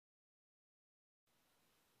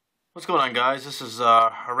What's going on, guys? This is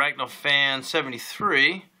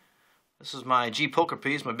Arachnofan73. This is my G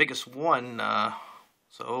pulchripes, my biggest one.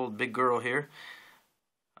 It's an old big girl here.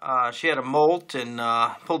 She had a molt and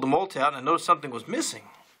pulled the molt out, and I noticed something was missing.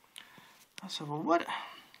 I said, well, what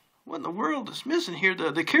in the world is missing here?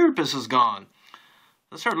 The carapace is gone.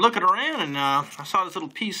 I started looking around, and I saw this little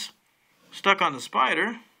piece stuck on the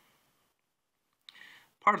spider,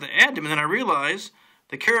 part of the abdomen, and then I realized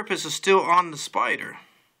the carapace is still on the spider.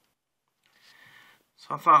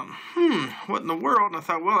 So I thought, what in the world? And I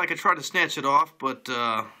thought, well, I could try to snatch it off, but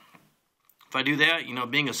if I do that,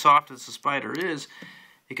 being as soft as the spider is,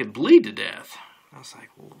 it could bleed to death. I was like,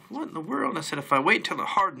 well, what in the world? And I said, if I wait till it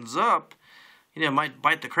hardens up, it might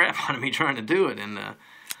bite the crap out of me trying to do it. And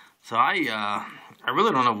so I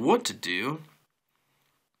really don't know what to do.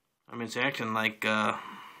 I mean, it's acting like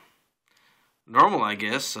normal, I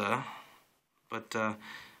guess. But if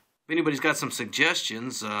anybody's got some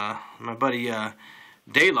suggestions, my buddy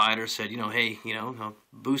Daylighter said, hey,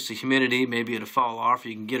 boost the humidity, maybe it'll fall off, or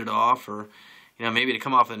you can get it off, or maybe it'll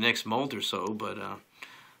come off the next molt or so. But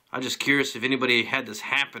I'm just curious if anybody had this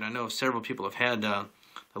happen. I know several people have had the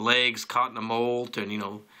legs caught in a molt,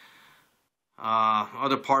 and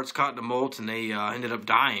other parts caught in a molt, and they ended up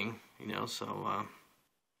dying. So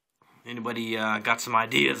anybody got some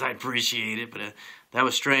ideas, I'd appreciate it. But that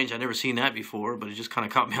was strange. I'd never seen that before, but it just kind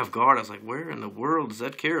of caught me off guard. I was like, where in the world is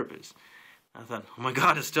that carapace? I thought, oh my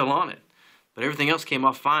God, it's still on it. But everything else came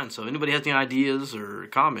off fine. So anybody has any ideas or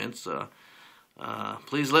comments,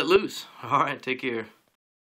 please let loose. All right, take care.